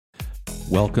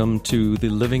Welcome to the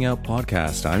Living Out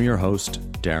Podcast. I'm your host,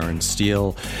 Darren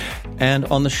Steele. And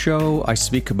on the show, I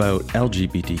speak about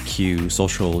LGBTQ,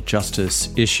 social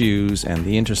justice issues, and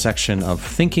the intersection of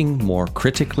thinking more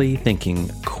critically, thinking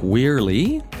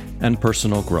queerly, and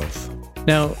personal growth.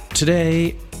 Now,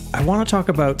 today, I want to talk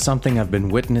about something I've been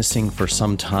witnessing for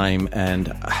some time,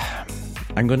 and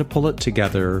I'm going to pull it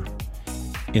together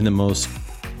in the most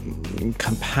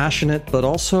compassionate, but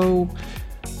also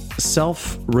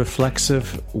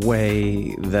self-reflexive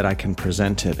way that I can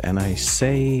present it. And I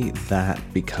say that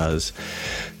because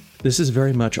this is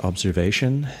very much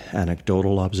observation,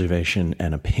 anecdotal observation,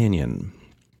 and opinion.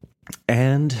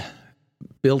 And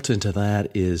built into that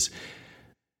is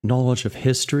knowledge of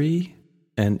history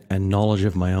and knowledge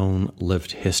of my own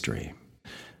lived history.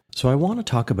 So I want to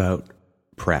talk about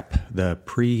PrEP, the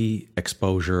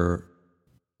pre-exposure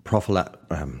prophylactic.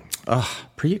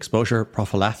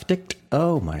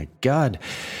 Oh my God.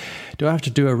 Do I have to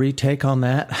do a retake on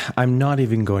that? I'm not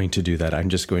even going to do that. I'm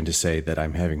just going to say that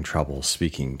I'm having trouble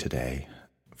speaking today.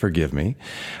 Forgive me.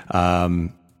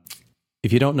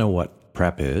 If you don't know what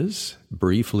PrEP is,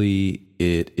 briefly,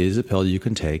 it is a pill you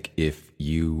can take if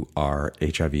you are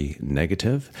HIV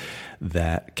negative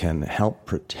that can help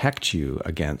protect you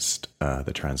against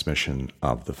the transmission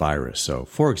of the virus. So,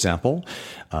 for example,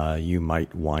 you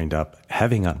might wind up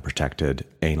having unprotected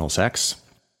anal sex,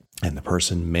 and the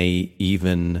person may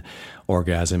even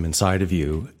orgasm inside of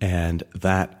you, and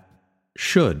that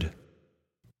should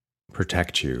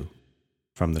protect you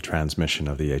from the transmission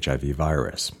of the HIV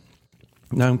virus.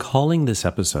 Now, I'm calling this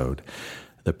episode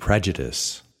The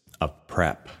Prejudice of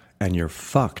PrEP, and you're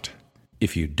fucked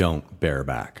if you don't bear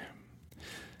back.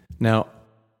 Now,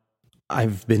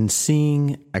 I've been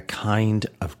seeing a kind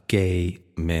of gay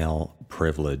male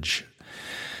privilege,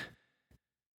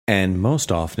 and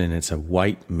most often it's a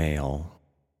white male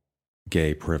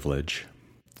gay privilege.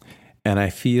 And I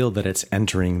feel that it's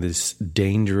entering this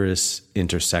dangerous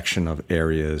intersection of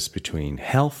areas between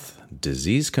health,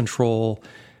 disease control,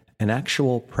 and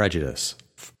actual prejudice,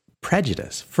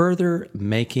 further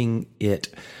making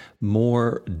it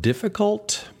more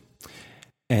difficult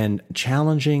and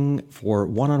challenging for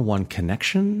one-on-one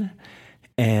connection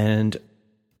and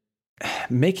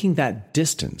making that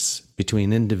distance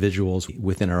between individuals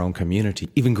within our own community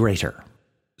even greater.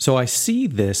 So I see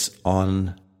this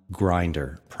on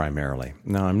Grindr primarily.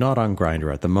 Now, I'm not on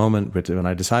Grindr at the moment, but when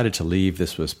I decided to leave,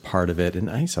 this was part of it. And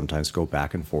I sometimes go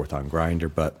back and forth on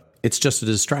Grindr, but it's just a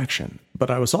distraction. But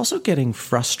I was also getting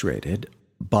frustrated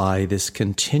by this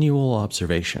continual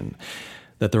observation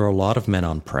that there are a lot of men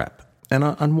on PrEP. And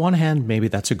on one hand, maybe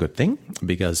that's a good thing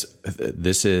because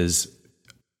this is,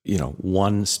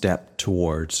 one step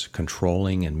towards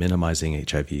controlling and minimizing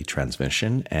HIV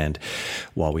transmission. And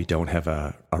while we don't have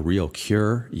a real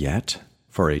cure yet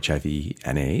for HIV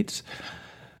and AIDS,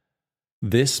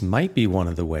 this might be one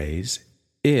of the ways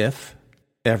if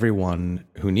everyone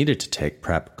who needed to take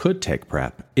PrEP could take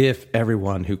PrEP, if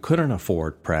everyone who couldn't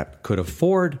afford PrEP could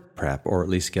afford PrEP or at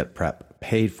least get PrEP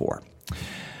paid for,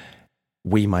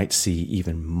 we might see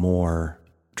even more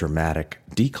dramatic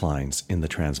declines in the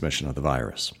transmission of the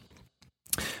virus.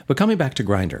 But coming back to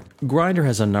Grindr, Grindr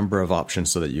has a number of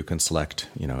options so that you can select,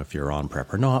 if you're on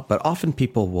PrEP or not. But often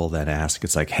people will then ask,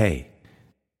 it's like, hey,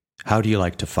 how do you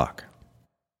like to fuck?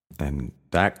 And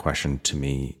that question to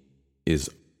me is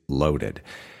loaded.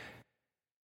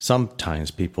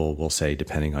 Sometimes people will say,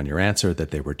 depending on your answer,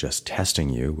 that they were just testing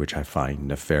you, which I find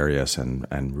nefarious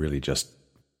and really just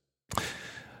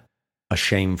a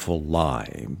shameful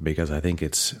lie, because I think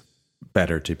it's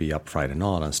better to be upfront and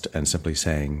honest and simply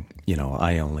saying,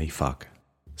 I only fuck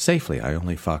safely. I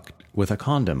only fuck with a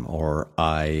condom, or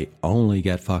I only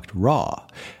get fucked raw.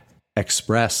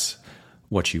 Express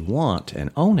what you want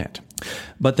and own it.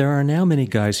 But there are now many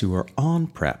guys who are on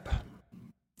PrEP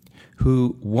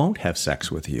who won't have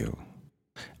sex with you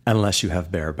unless you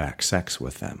have bareback sex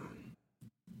with them.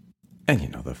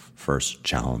 And the first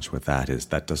challenge with that is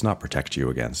that does not protect you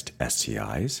against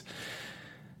STIs.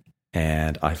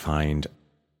 And I find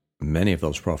many of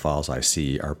those profiles I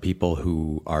see are people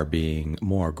who are being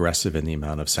more aggressive in the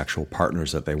amount of sexual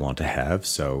partners that they want to have.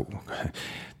 So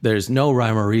there's no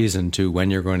rhyme or reason to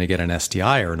when you're going to get an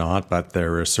STI or not, but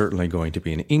there is certainly going to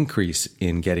be an increase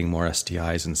in getting more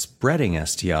STIs and spreading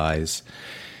STIs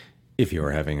if you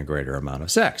are having a greater amount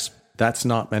of sex. That's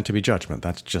not meant to be judgment.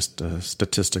 That's just a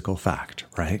statistical fact,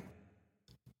 right?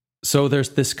 So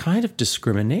there's this kind of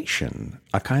discrimination,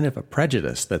 a kind of a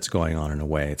prejudice that's going on in a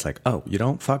way. It's like, oh, you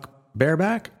don't fuck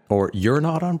bareback? Or you're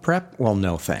not on PrEP? Well,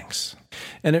 no thanks.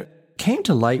 And it came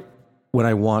to light when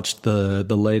I watched the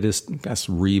latest,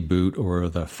 reboot or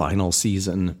the final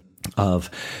season of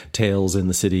Tales in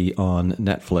the City on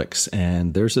Netflix.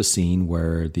 And there's a scene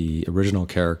where the original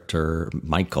character,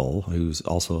 Michael, who's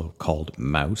also called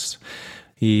Mouse,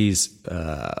 he's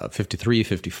 53,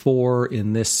 54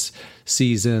 in this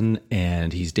season,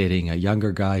 and he's dating a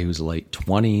younger guy who's late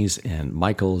 20s, and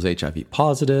Michael's HIV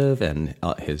positive, and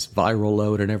his viral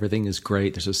load and everything is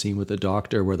great. There's a scene with the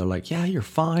doctor where they're like, yeah, you're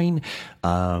fine.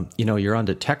 You're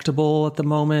undetectable at the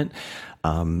moment.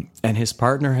 And his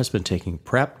partner has been taking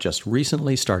PrEP just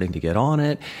recently, starting to get on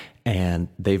it, and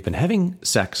they've been having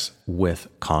sex with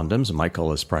condoms.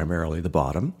 Michael is primarily the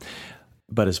bottom,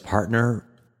 but his partner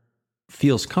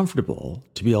feels comfortable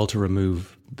to be able to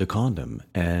remove the condom,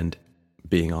 and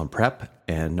being on PrEP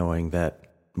and knowing that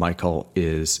Michael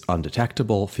is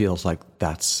undetectable feels like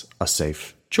that's a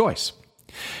safe choice.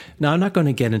 Now, I'm not going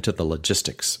to get into the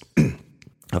logistics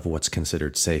of what's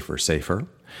considered safe or safer,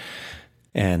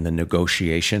 and the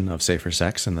negotiation of safer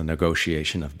sex and the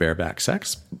negotiation of bareback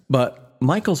sex. But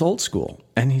Michael's old school,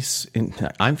 and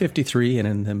I'm 53,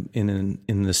 and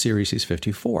in the series he's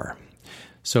 54.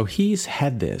 So he's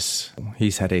had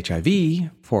HIV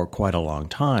for quite a long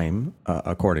time,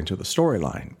 according to the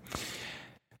storyline.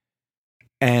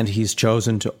 And he's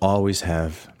chosen to always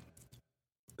have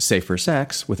safer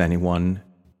sex with anyone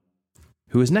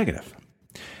who is negative.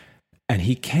 And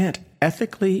he can't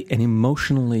ethically and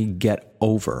emotionally get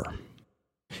over.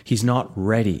 He's not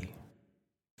ready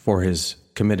for his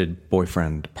committed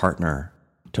boyfriend, partner,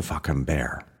 to fuck him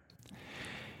bare.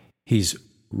 He's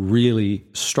really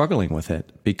struggling with it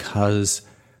because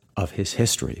of his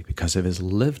history, because of his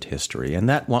lived history. And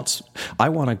I want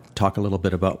to talk a little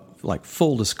bit about, like,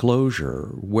 full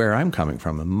disclosure, where I'm coming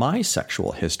from and my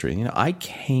sexual history. I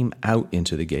came out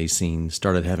into the gay scene,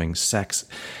 started having sex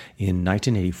in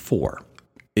 1984.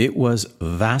 It was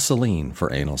Vaseline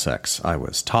for anal sex. I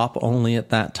was top only at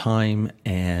that time,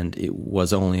 and it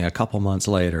was only a couple months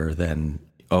later then,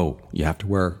 you have to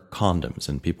wear condoms,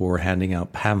 and people were handing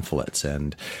out pamphlets,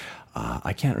 and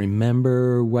I can't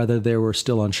remember whether they were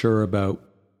still unsure about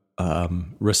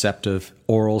receptive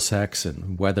oral sex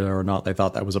and whether or not they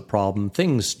thought that was a problem.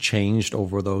 Things changed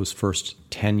over those first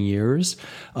 10 years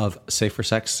of safer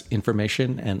sex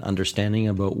information and understanding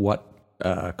about what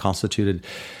constituted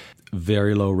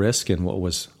very low risk and what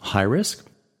was high risk.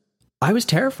 I was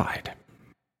terrified.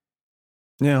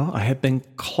 I had been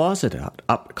closeted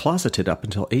up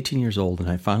until 18 years old, and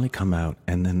I finally come out,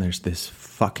 and then there's this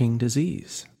fucking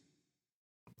disease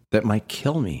that might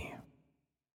kill me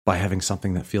by having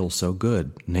something that feels so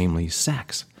good, namely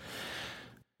sex.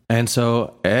 And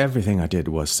so everything I did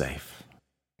was safe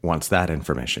once that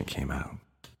information came out.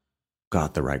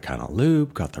 Got the right kind of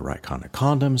lube, got the right kind of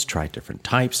condoms, tried different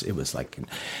types. It was like...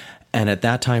 And at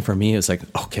that time for me, it was like,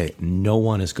 okay, no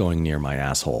one is going near my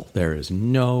asshole. There is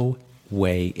no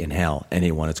way in hell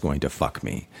anyone is going to fuck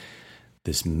me.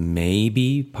 This may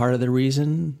be part of the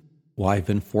reason why I've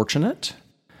been fortunate,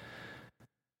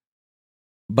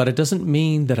 but it doesn't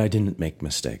mean that I didn't make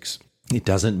mistakes. It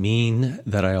doesn't mean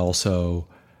that I also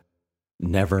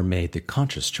never made the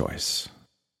conscious choice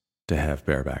to have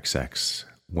bareback sex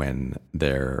when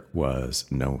there was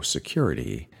no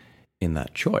security in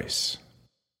that choice,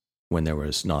 when there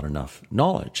was not enough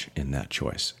knowledge in that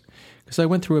choice. Because I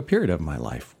went through a period of my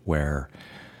life where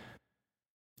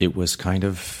it was kind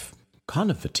of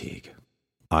condom fatigue.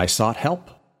 I sought help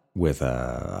with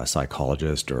a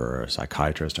psychologist or a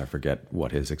psychiatrist. I forget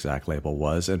what his exact label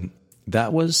was. And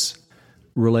that was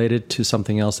related to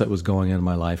something else that was going on in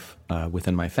my life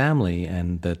within my family,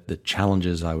 and the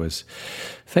challenges I was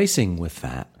facing with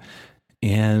that.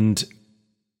 And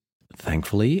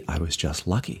thankfully, I was just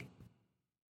lucky.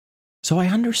 So I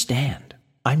understand.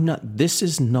 This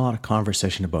is not a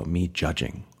conversation about me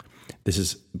judging. This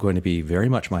is going to be very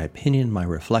much my opinion, my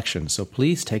reflection. So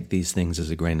please take these things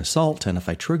as a grain of salt. And if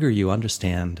I trigger you,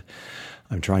 understand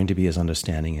I'm trying to be as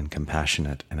understanding and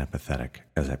compassionate and empathetic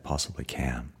as I possibly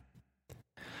can.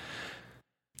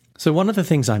 So one of the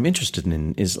things I'm interested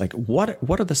in is, like, what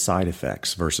are the side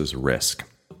effects versus risk?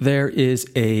 There is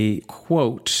a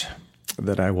quote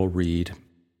that I will read.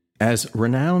 As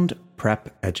renowned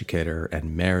PrEP educator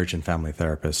and marriage and family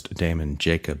therapist Damon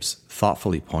Jacobs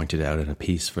thoughtfully pointed out in a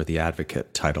piece for The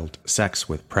Advocate titled "Sex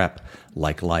with PrEP,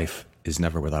 Like Life, is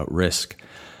Never Without Risk,"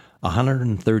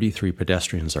 133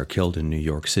 pedestrians are killed in New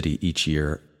York City each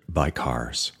year by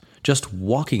cars. Just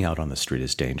walking out on the street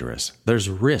is dangerous. There's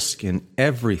risk in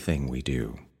everything we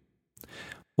do.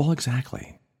 Well,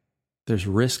 exactly. There's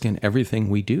risk in everything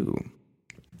we do.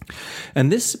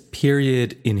 And this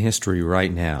period in history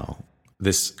right now,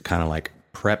 this kind of like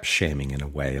PrEP shaming in a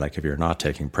way, like if you're not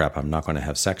taking PrEP, I'm not going to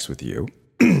have sex with you.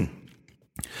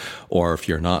 Or if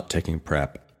you're not taking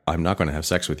PrEP, I'm not going to have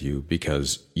sex with you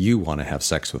because you want to have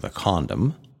sex with a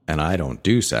condom, and I don't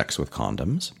do sex with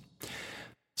condoms.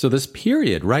 So this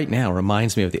period right now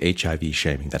reminds me of the HIV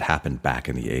shaming that happened back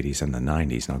in the 80s and the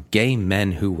 90s. Now, gay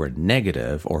men who were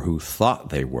negative or who thought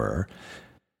they were,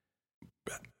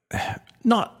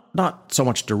 not so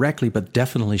much directly, but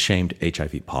definitely shamed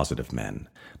HIV positive men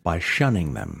by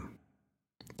shunning them.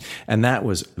 And that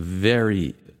was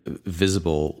very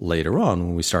visible later on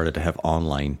when we started to have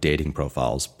online dating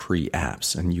profiles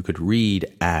pre-apps. And you could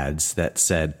read ads that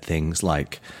said things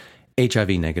like HIV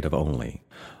negative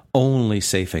only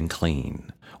safe and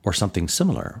clean, or something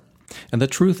similar. And the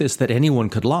truth is that anyone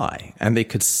could lie, and they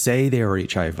could say they were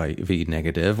HIV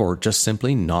negative or just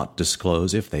simply not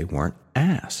disclose if they weren't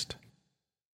asked.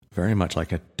 Very much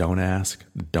like a don't ask,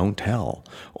 don't tell,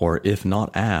 or if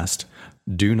not asked,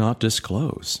 do not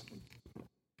disclose.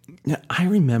 Now, I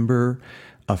remember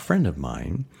a friend of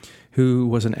mine who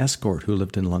was an escort who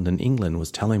lived in London, England,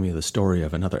 was telling me the story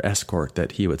of another escort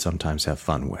that he would sometimes have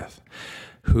fun with,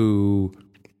 who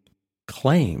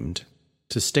claimed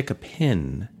to stick a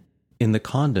pin in the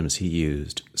condoms he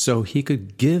used so he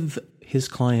could give his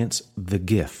clients the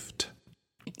gift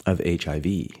of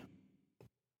HIV.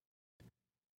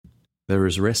 There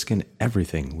is risk in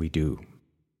everything we do.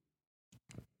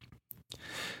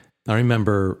 I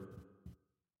remember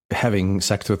having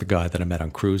sex with a guy that I met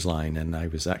on Cruise Line, and I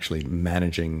was actually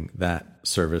managing that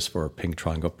service for Pink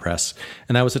Triangle Press,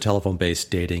 and that was a telephone-based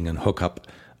dating and hookup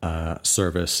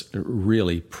service,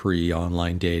 really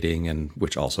pre-online dating, and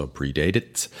which also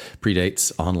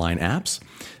predates online apps.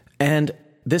 And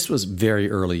this was very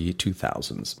early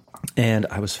 2000s. And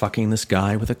I was fucking this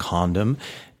guy with a condom,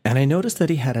 and I noticed that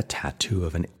he had a tattoo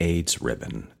of an AIDS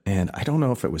ribbon. And I don't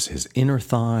know if it was his inner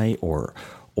thigh or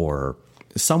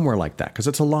somewhere like that, because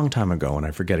it's a long time ago and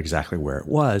I forget exactly where it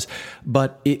was,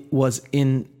 but it was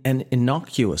in an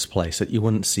innocuous place that you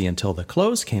wouldn't see until the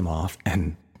clothes came off,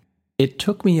 and it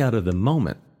took me out of the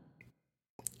moment,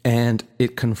 and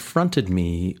it confronted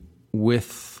me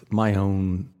with my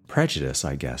own prejudice,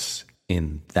 I guess,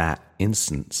 in that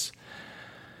instance.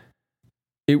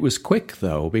 It was quick,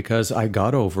 though, because I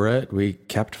got over it. We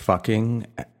kept fucking.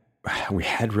 We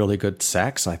had really good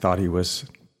sex. I thought he was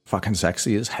fucking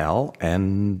sexy as hell,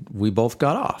 and we both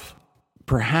got off.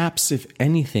 Perhaps, if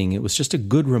anything, it was just a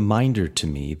good reminder to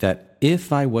me that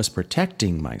if I was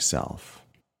protecting myself,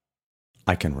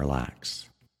 I can relax.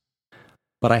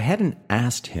 But I hadn't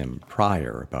asked him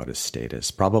prior about his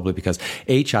status, probably because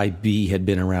HIV had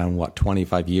been around,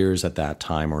 25 years at that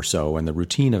time or so, and the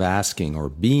routine of asking or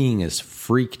being as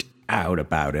freaked out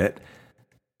about it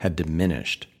had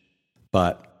diminished.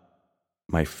 But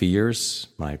my fears,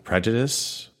 my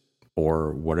prejudice,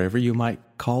 or whatever you might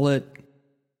call it,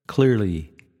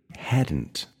 clearly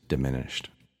hadn't diminished.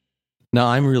 Now,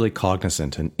 I'm really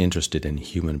cognizant and interested in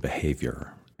human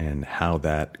behavior and how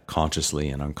that consciously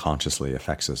and unconsciously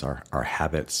affects us, our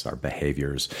habits, our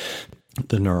behaviors,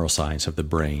 the neuroscience of the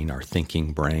brain, our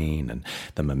thinking brain, and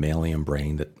the mammalian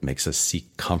brain that makes us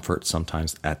seek comfort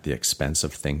sometimes at the expense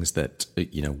of things that,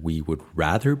 we would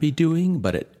rather be doing,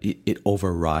 but it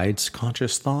overrides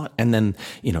conscious thought. And then,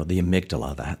 the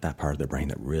amygdala, that part of the brain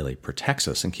that really protects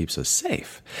us and keeps us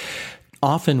safe.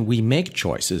 Often we make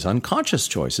choices, unconscious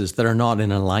choices, that are not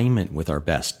in alignment with our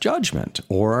best judgment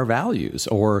or our values.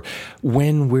 Or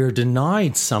when we're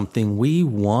denied something we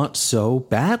want so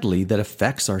badly that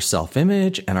affects our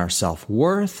self-image and our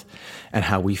self-worth and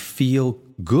how we feel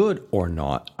good or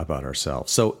not about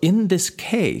ourselves. So in this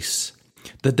case,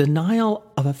 the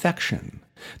denial of affection,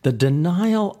 the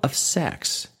denial of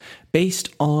sex based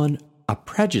on a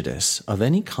prejudice of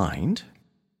any kind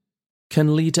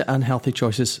can lead to unhealthy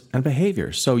choices and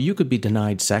behaviors. So you could be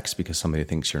denied sex because somebody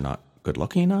thinks you're not good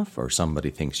looking enough, or somebody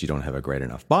thinks you don't have a great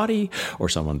enough body, or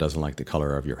someone doesn't like the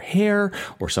color of your hair,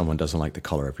 or someone doesn't like the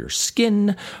color of your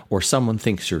skin, or someone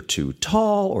thinks you're too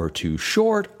tall or too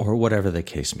short, or whatever the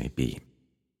case may be.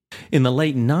 In the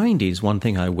late 90s, one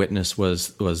thing I witnessed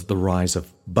was the rise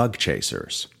of bug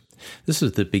chasers. This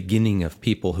was the beginning of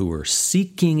people who were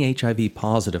seeking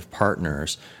HIV-positive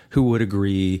partners who would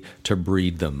agree to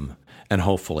breed them and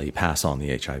hopefully pass on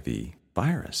the HIV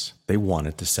virus. They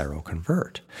wanted to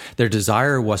seroconvert. Their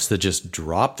desire was to just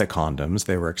drop the condoms.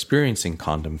 They were experiencing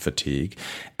condom fatigue,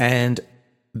 and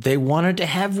they wanted to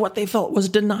have what they felt was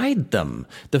denied them,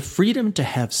 the freedom to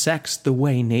have sex the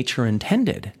way nature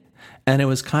intended. And it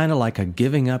was kind of like a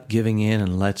giving up, giving in,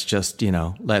 and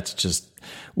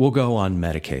we'll go on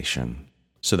medication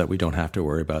so that we don't have to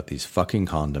worry about these fucking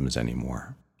condoms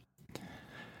anymore.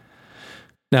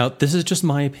 Now, this is just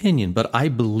my opinion, but I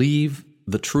believe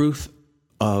the truth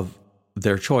of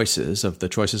their choices, of the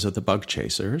choices of the bug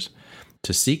chasers,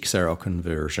 to seek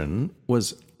seroconversion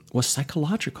was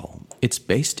psychological. It's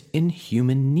based in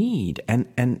human need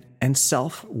and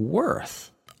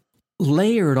self-worth.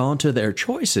 Layered onto their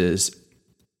choices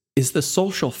is the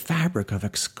social fabric of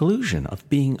exclusion, of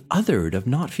being othered, of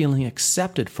not feeling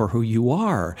accepted for who you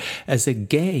are as a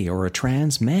gay or a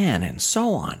trans man, and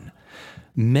so on.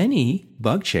 Many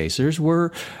bug chasers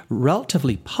were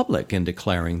relatively public in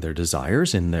declaring their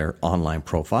desires in their online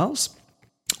profiles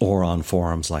or on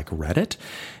forums like Reddit,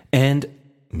 and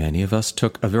many of us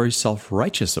took a very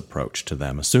self-righteous approach to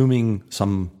them, assuming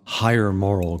some higher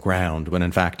moral ground, when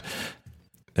in fact,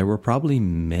 there were probably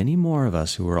many more of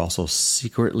us who were also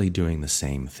secretly doing the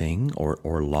same thing,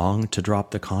 or longed to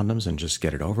drop the condoms and just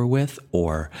get it over with,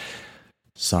 or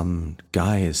some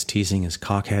guy is teasing his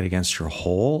cockhead against your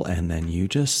hole, and then you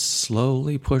just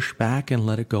slowly push back and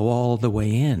let it go all the way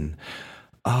in.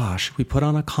 Should we put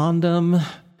on a condom?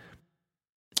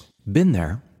 Been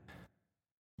there.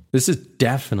 This is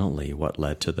definitely what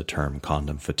led to the term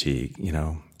condom fatigue.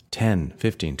 10,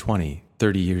 15, 20,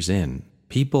 30 years in,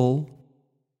 people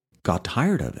got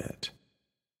tired of it.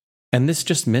 And this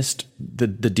just missed the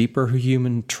deeper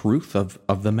human truth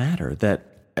of the matter, that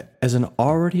as an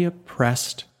already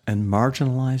oppressed and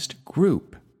marginalized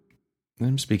group, and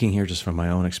I'm speaking here just from my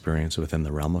own experience within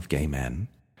the realm of gay men,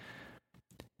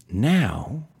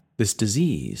 now this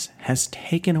disease has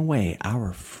taken away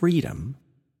our freedom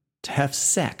to have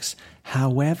sex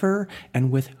however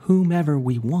and with whomever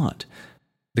we want.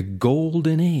 The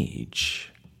golden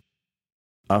age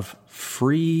of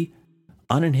free,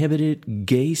 uninhibited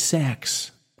gay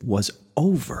sex was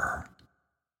over.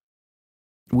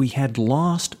 We had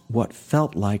lost what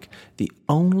felt like the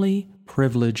only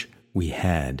privilege we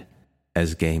had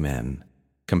as gay men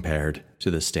compared to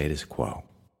the status quo.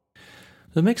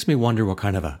 It makes me wonder what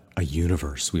kind of a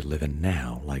universe we live in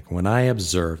now. Like when I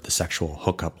observe the sexual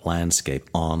hookup landscape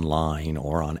online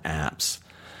or on apps,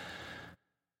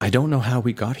 I don't know how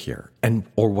we got here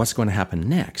or what's going to happen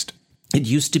next. It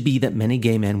used to be that many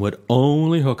gay men would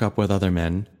only hook up with other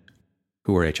men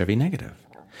who were HIV negative.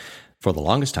 For the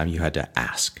longest time, you had to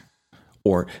ask.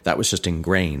 Or that was just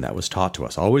ingrained, that was taught to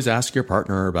us. Always ask your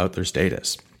partner about their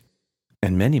status.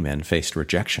 And many men faced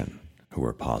rejection who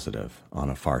were positive on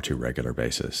a far too regular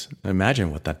basis.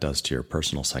 Imagine what that does to your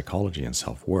personal psychology and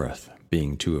self-worth,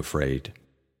 being too afraid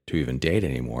to even date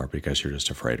anymore because you're just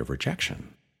afraid of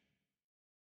rejection.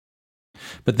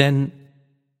 But then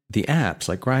the apps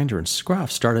like Grindr and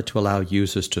Scruff started to allow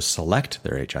users to select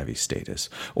their HIV status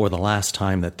or the last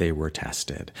time that they were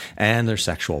tested and their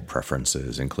sexual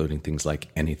preferences, including things like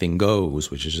anything goes,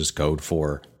 which is just code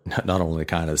for not only the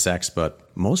kind of sex, but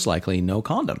most likely no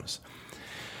condoms.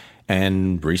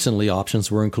 And recently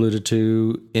options were included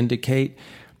to indicate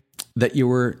that you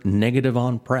were negative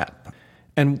on PrEP.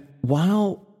 And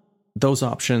while those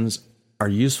options are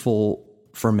useful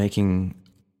for making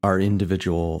our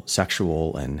individual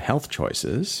sexual and health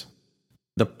choices,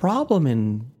 the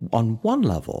problem on one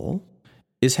level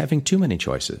is having too many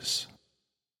choices.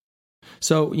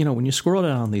 So, when you scroll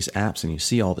down on these apps and you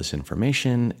see all this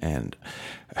information and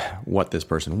what this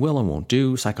person will and won't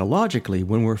do, psychologically,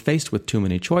 when we're faced with too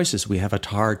many choices, we have a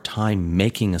hard time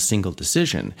making a single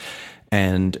decision.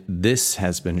 And this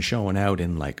has been shown out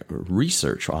in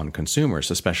research on consumers,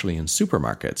 especially in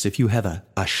supermarkets. If you have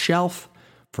a shelf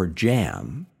for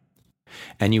jam,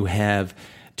 and you have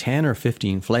 10 or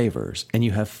 15 flavors, and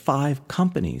you have 5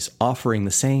 companies offering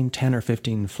the same 10 or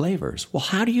 15 flavors, well,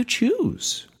 how do you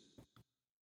choose?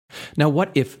 Now,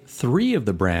 what if 3 of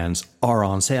the brands are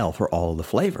on sale for all of the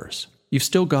flavors? You've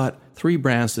still got 3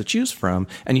 brands to choose from,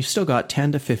 and you've still got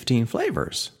 10 to 15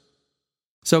 flavors.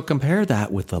 So compare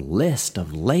that with the list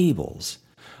of labels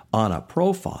on a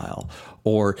profile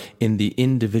or in the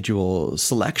individual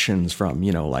selections from,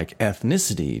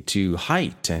 ethnicity to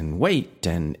height and weight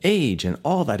and age and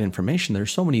all that information.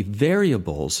 There's so many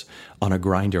variables on a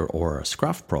Grindr or a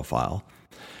Scruff profile,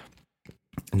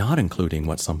 not including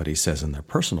what somebody says in their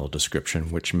personal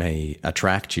description, which may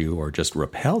attract you or just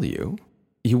repel you.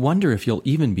 You wonder if you'll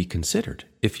even be considered,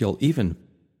 if you'll even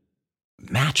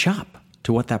match up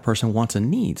to what that person wants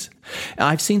and needs.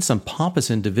 I've seen some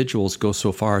pompous individuals go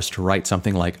so far as to write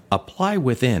something like, apply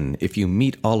within if you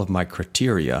meet all of my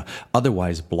criteria,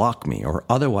 otherwise block me, or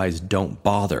otherwise don't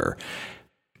bother.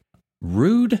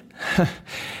 Rude?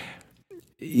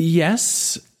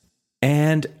 Yes,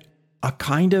 and a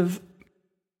kind of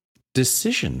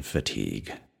decision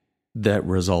fatigue that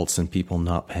results in people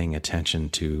not paying attention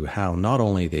to how not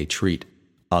only they treat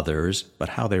others, but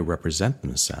how they represent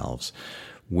themselves,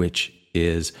 which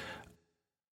is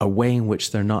a way in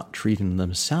which they're not treating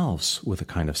themselves with a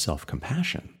kind of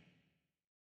self-compassion.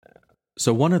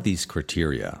 So one of these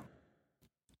criteria,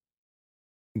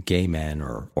 gay men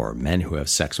or men who have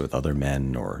sex with other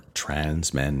men or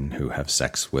trans men who have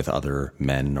sex with other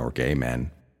men or gay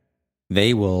men,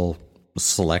 they will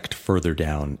select further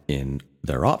down in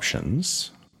their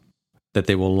options that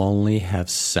they will only have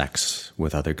sex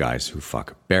with other guys who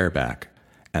fuck bareback.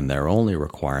 And their only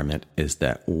requirement is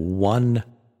that one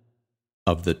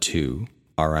of the two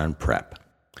are on PrEP.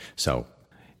 So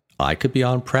I could be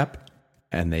on PrEP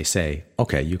and they say,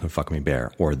 okay, you can fuck me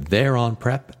bare. Or they're on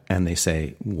PrEP and they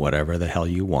say, whatever the hell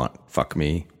you want, fuck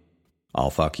me, I'll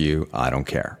fuck you, I don't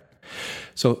care.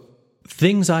 So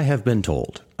things I have been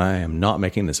told, I am not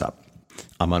making this up.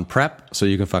 I'm on PrEP, so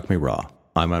you can fuck me raw.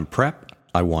 I'm on PrEP,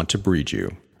 I want to breed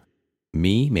you.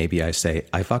 Me, maybe I say,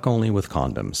 I fuck only with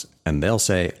condoms. And they'll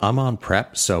say, I'm on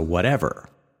PrEP, so whatever.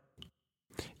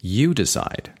 You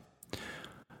decide.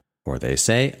 Or they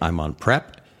say, I'm on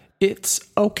PrEP, it's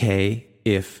okay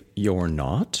if you're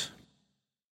not.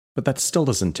 But that still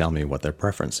doesn't tell me what their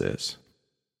preference is.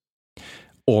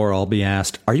 Or I'll be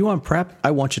asked, are you on PrEP?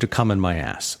 I want you to come in my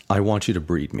ass. I want you to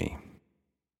breed me.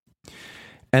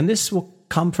 And this will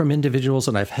come from individuals,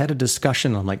 and I've had a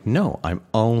discussion. I'm like, no, I'm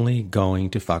only going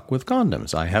to fuck with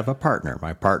condoms. I have a partner.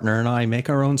 My partner and I make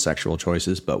our own sexual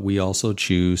choices, but we also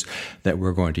choose that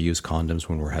we're going to use condoms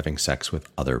when we're having sex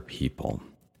with other people.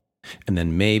 And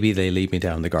then maybe they lead me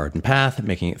down the garden path,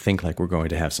 making it think like we're going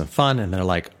to have some fun. And they're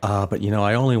like, but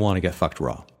I only want to get fucked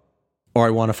raw. Or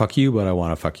I want to fuck you, but I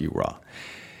want to fuck you raw.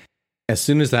 As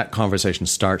soon as that conversation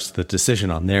starts, the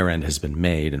decision on their end has been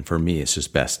made. And for me, it's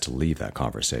just best to leave that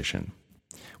conversation.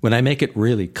 When I make it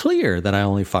really clear that I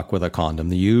only fuck with a condom,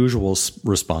 the usual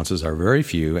responses are very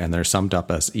few, and they're summed up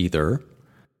as either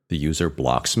the user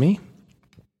blocks me,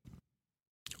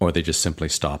 or they just simply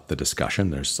stop the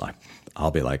discussion.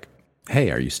 I'll be like, hey,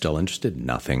 are you still interested?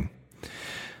 Nothing.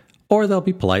 Or they'll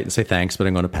be polite and say, thanks, but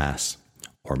I'm going to pass.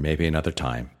 Or maybe another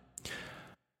time.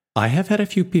 I have had a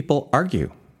few people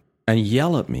argue and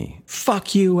yell at me.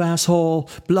 Fuck you, asshole.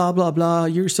 Blah, blah, blah.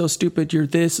 You're so stupid. You're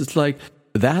this. It's like,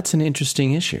 that's an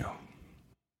interesting issue.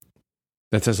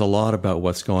 That says a lot about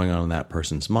what's going on in that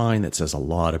person's mind. That says a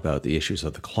lot about the issues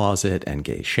of the closet and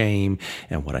gay shame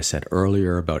and what I said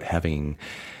earlier about having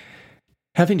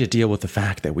to deal with the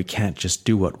fact that we can't just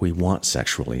do what we want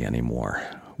sexually anymore.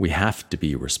 We have to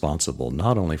be responsible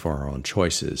not only for our own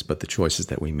choices, but the choices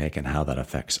that we make and how that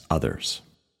affects others.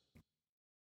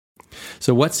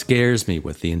 So what scares me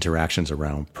with the interactions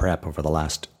around PrEP over the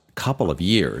last couple of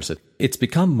years, it's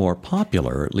become more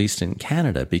popular, at least in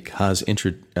Canada, because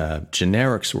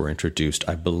generics were introduced,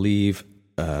 I believe,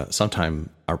 sometime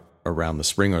around the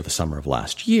spring or the summer of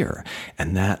last year.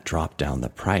 And that dropped down the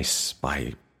price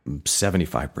by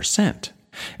 75%.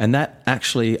 And that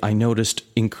actually, I noticed,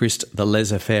 increased the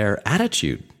laissez-faire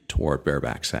attitude toward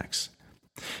bareback sex.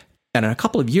 And a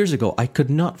couple of years ago, I could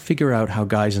not figure out how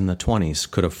guys in the 20s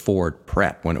could afford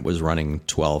PrEP when it was running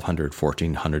 $1,200,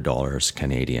 $1,400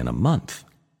 Canadian a month.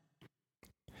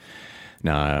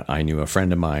 Now, I knew a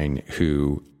friend of mine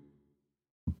who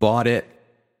bought it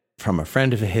from a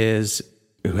friend of his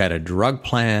who had a drug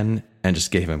plan and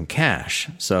just gave him cash.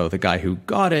 So the guy who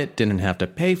got it didn't have to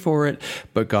pay for it,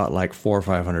 but got like $400 or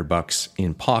 $500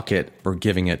 in pocket for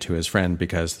giving it to his friend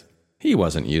because he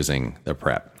wasn't using the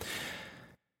PrEP.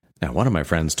 Now, one of my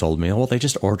friends told me, well, they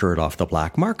just order it off the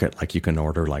black market, like you can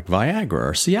order like Viagra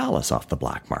or Cialis off the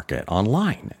black market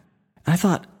online. And I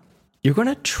thought, you're going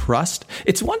to trust?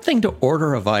 It's one thing to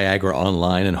order a Viagra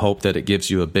online and hope that it gives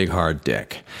you a big hard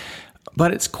dick.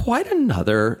 But it's quite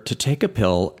another to take a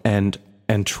pill and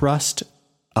trust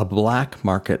a black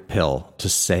market pill to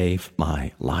save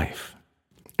my life.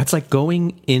 It's like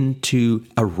going into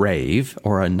a rave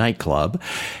or a nightclub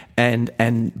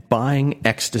and buying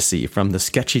ecstasy from the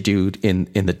sketchy dude in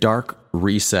the dark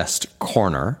recessed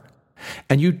corner,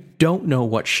 and you don't know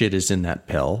what shit is in that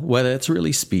pill, whether it's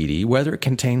really speedy, whether it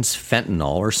contains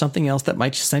fentanyl or something else that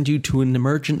might send you to an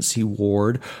emergency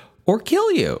ward or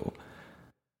kill you.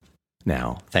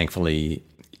 Now, thankfully,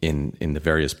 in the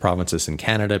various provinces in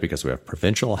Canada, because we have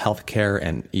provincial health care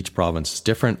and each province is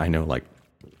different, I know like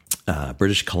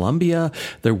British Columbia,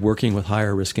 they're working with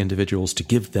higher risk individuals to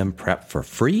give them PrEP for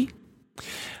free.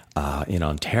 In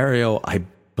Ontario, I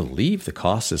believe the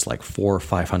cost is like $400 or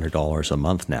 $500 a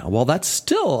month now. Well, that's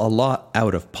still a lot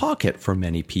out of pocket for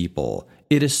many people.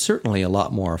 It is certainly a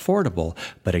lot more affordable.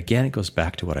 But again, it goes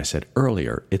back to what I said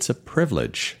earlier. It's a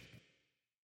privilege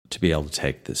to be able to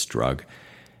take this drug.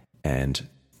 And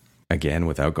again,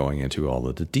 without going into all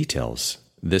of the details,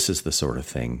 this is the sort of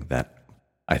thing that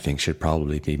I think should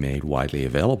probably be made widely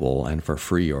available and for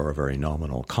free or a very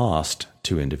nominal cost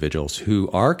to individuals who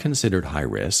are considered high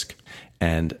risk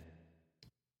and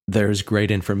there's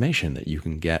great information that you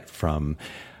can get from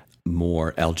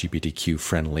more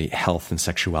LGBTQ-friendly health and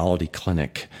sexuality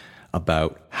clinic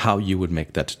about how you would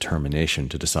make that determination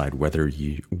to decide whether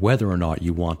or not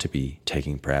you want to be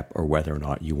taking PrEP, or whether or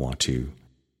not you want to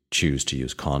choose to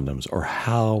use condoms, or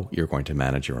how you're going to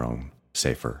manage your own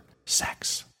safer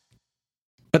sex.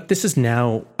 But this is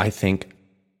now, I think,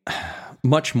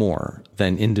 much more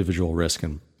than individual risk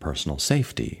and personal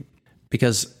safety,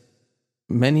 because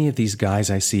many of these guys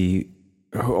I see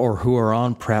or who are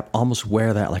on PrEP almost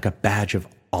wear that like a badge of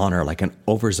honor, like an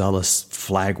overzealous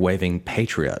flag-waving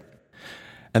patriot.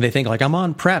 And they think like, I'm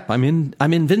on PrEP, I'm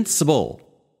invincible.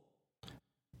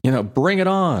 Bring it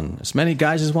on. As many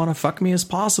guys as want to fuck me as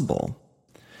possible.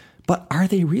 But are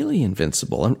they really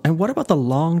invincible? And what about the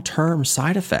long-term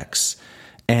side effects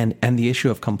and the issue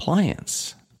of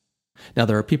compliance? Now,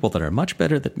 there are people that are much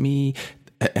better than me,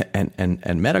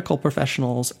 and medical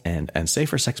professionals and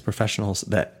safer sex professionals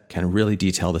that can really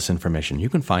detail this information. You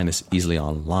can find this easily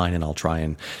online, and I'll try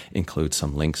and include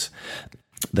some links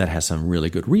that has some really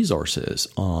good resources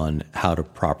on how to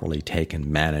properly take and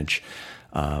manage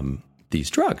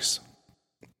these drugs.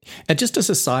 And just as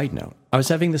a side note, I was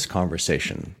having this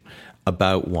conversation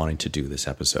about wanting to do this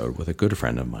episode with a good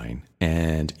friend of mine,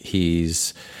 and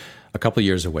he's a couple of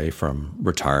years away from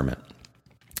retirement,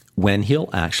 when he'll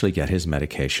actually get his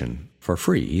medication for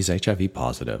free. He's HIV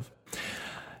positive.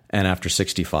 And after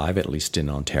 65, at least in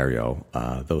Ontario,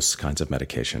 those kinds of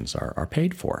medications are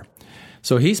paid for.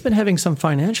 So he's been having some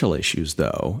financial issues,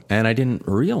 though, and I didn't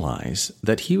realize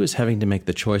that he was having to make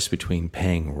the choice between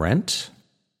paying rent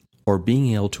or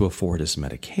being able to afford his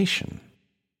medication.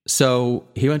 So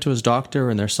he went to his doctor,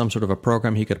 and there's some sort of a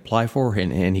program he could apply for,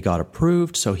 and he got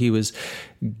approved. So he was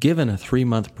given a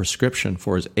 3-month prescription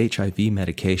for his HIV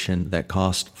medication that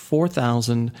cost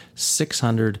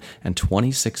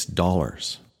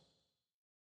 $4,626.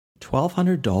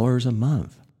 $1,200 a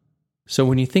month. So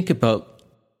when you think about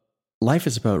life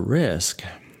is about risk,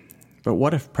 but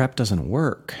what if PrEP doesn't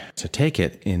work? To take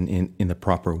it in the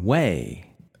proper way.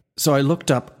 So I looked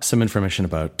up some information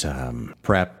about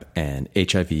PrEP and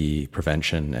HIV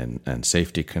prevention and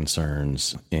safety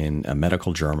concerns in a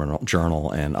medical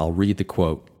journal, and I'll read the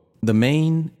quote. The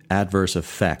main adverse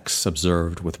effects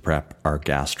observed with PrEP are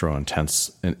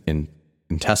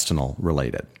gastrointestinal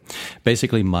related,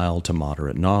 basically mild to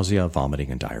moderate nausea,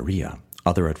 vomiting, and diarrhea.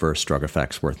 Other adverse drug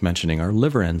effects worth mentioning are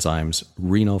liver enzymes,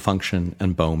 renal function,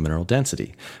 and bone mineral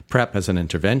density. PrEP as an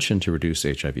intervention to reduce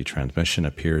HIV transmission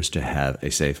appears to have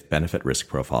a safe benefit-risk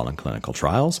profile in clinical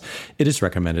trials. It is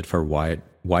recommended for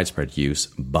widespread use,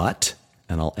 but,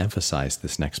 and I'll emphasize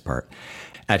this next part,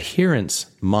 adherence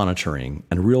monitoring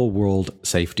and real-world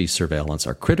safety surveillance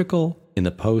are critical in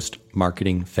the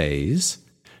post-marketing phase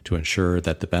to ensure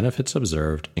that the benefits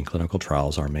observed in clinical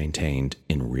trials are maintained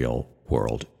in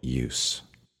real-world use.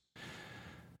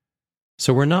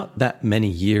 So we're not that many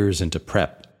years into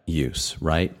PrEP use,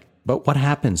 right? But what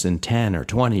happens in 10 or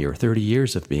 20 or 30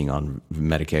 years of being on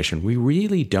medication? We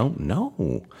really don't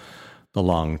know the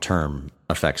long-term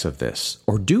effects of this,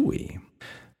 or do we?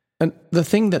 And the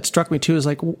thing that struck me too is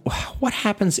like, what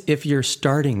happens if you're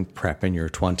starting PrEP in your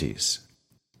 20s?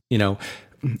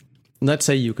 Let's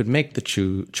say you could make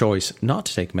the choice not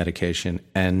to take medication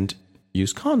and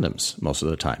use condoms most of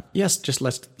the time. Yes, just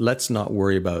let's not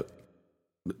worry about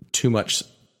too much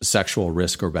sexual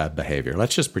risk or bad behavior.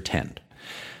 Let's just pretend.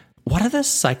 What are the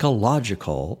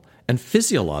psychological and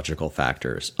physiological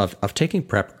factors of taking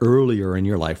PrEP earlier in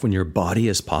your life when your body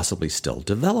is possibly still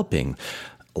developing?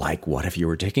 Like, what if you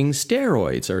were taking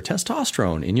steroids or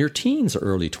testosterone in your teens or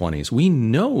early 20s? We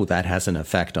know that has an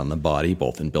effect on the body,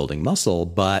 both in building muscle,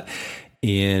 but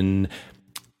in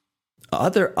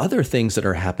other things that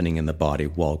are happening in the body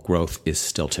while growth is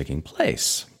still taking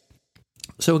place.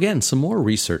 So again, some more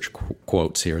research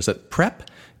quotes here is that PrEP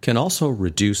can also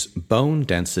reduce bone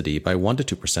density by 1%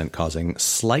 to 2%, causing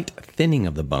slight thinning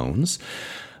of the bones.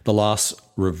 The loss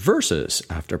reverses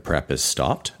after PrEP is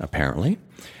stopped, apparently.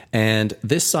 And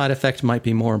this side effect might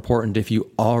be more important if you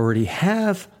already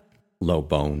have low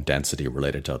bone density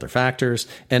related to other factors.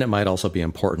 And it might also be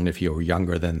important if you're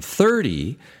younger than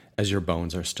 30, as your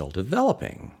bones are still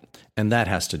developing. And that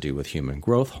has to do with human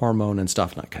growth hormone and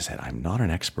stuff. Like I said, I'm not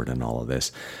an expert in all of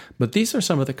this, but these are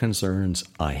some of the concerns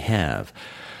I have.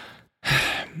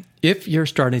 If you're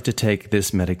starting to take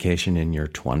this medication in your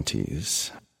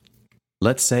 20s,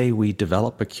 let's say we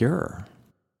develop a cure,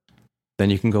 then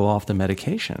you can go off the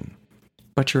medication.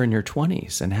 But you're in your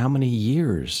 20s, and how many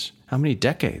years, how many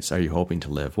decades are you hoping to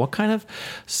live? What kind of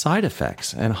side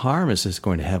effects and harm is this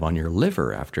going to have on your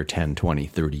liver after 10, 20,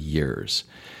 30 years?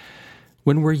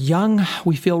 When we're young,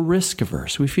 we feel risk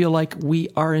averse. We feel like we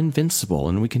are invincible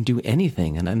and we can do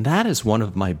anything. And that is one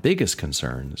of my biggest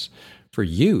concerns for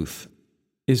youth,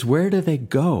 is where do they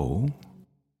go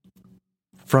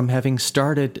from having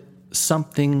started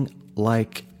something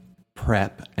like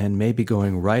PrEP and maybe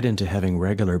going right into having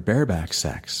regular bareback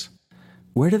sex?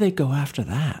 Where do they go after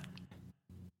that?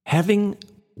 Having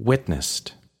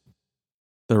witnessed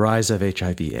the rise of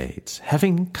HIV/AIDS,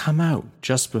 having come out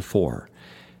just before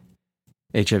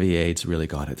HIV/AIDS really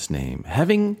got its name,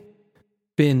 having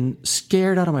been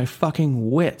scared out of my fucking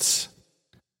wits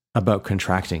about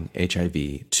contracting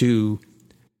HIV, to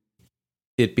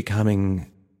it becoming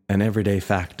an everyday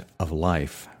fact of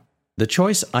life. The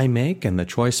choice I make and the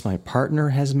choice my partner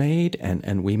has made,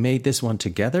 and we made this one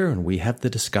together and we have the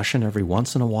discussion every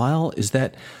once in a while, is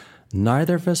that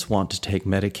neither of us want to take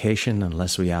medication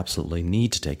unless we absolutely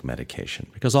need to take medication,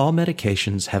 because all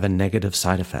medications have a negative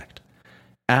side effect.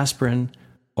 Aspirin,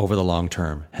 over the long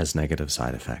term, has negative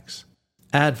side effects.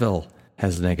 Advil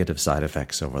has negative side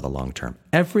effects over the long term.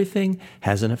 Everything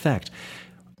has an effect.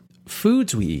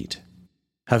 Foods we eat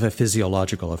have a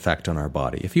physiological effect on our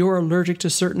body. If you are allergic to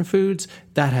certain foods,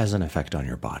 that has an effect on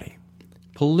your body.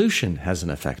 Pollution has an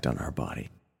effect on our body.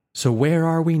 So where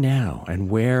are we now, and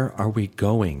where are we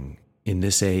going in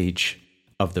this age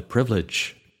of the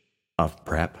privilege of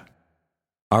PrEP?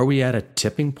 Are we at a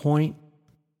tipping point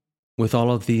with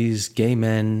all of these gay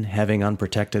men having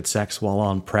unprotected sex while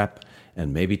on PrEP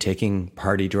and maybe taking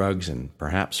party drugs and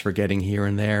perhaps forgetting here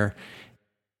and there?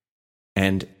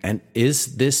 And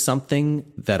is this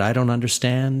something that I don't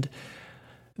understand?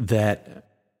 That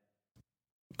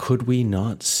could we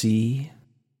not see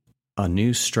a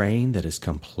new strain that is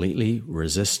completely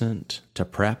resistant to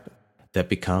PrEP, that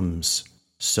becomes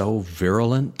so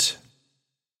virulent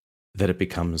that it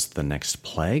becomes the next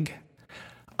plague?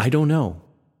 I don't know.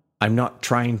 I'm not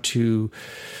trying to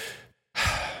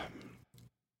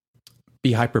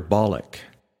be hyperbolic,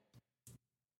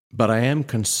 but I am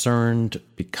concerned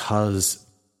because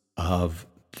of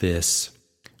this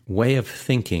way of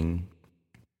thinking,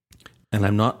 and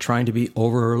I'm not trying to be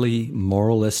overly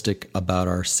moralistic about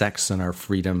our sex and our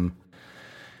freedom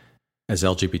as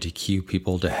LGBTQ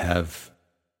people to have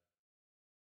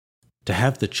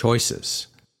the choices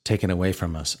taken away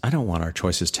from us. I don't want our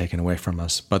choices taken away from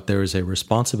us, but there is a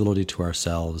responsibility to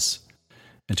ourselves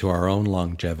and to our own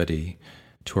longevity,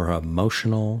 to our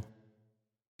emotional,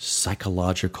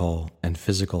 psychological, and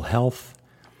physical health,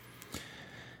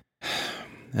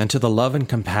 and to the love and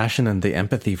compassion and the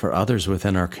empathy for others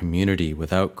within our community,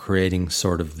 without creating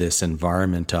sort of this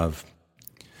environment of,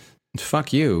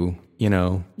 fuck you,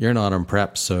 you're not on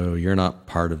PrEP, so you're not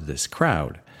part of this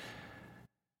crowd.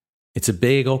 It's a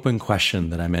big open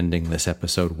question that I'm ending this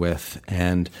episode with,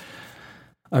 and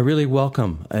I really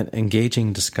welcome an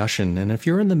engaging discussion. And if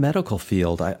you're in the medical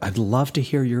field, I'd love to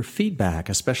hear your feedback,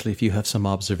 especially if you have some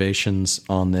observations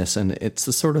on this. And it's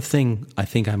the sort of thing I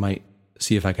think I might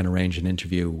see if I can arrange an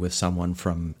interview with someone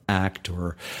from ACT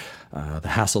or the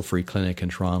Hassle-Free Clinic in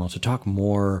Toronto to talk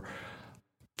more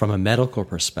from a medical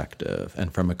perspective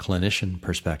and from a clinician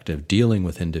perspective, dealing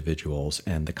with individuals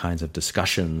and the kinds of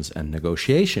discussions and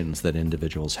negotiations that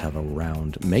individuals have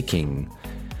around making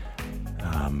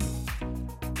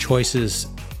choices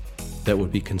that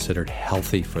would be considered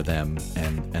healthy for them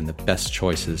and the best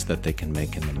choices that they can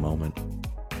make in the moment.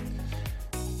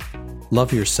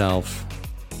 Love yourself.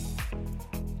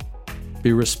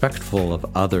 Be respectful of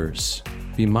others.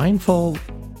 Be mindful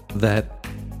that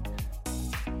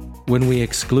when we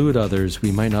exclude others,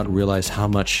 we might not realize how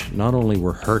much not only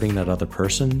we're hurting that other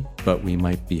person, but we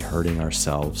might be hurting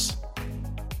ourselves.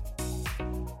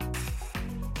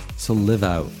 So live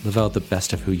out the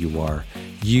best of who you are.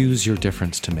 Use your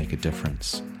difference to make a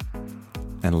difference,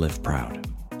 and live proud.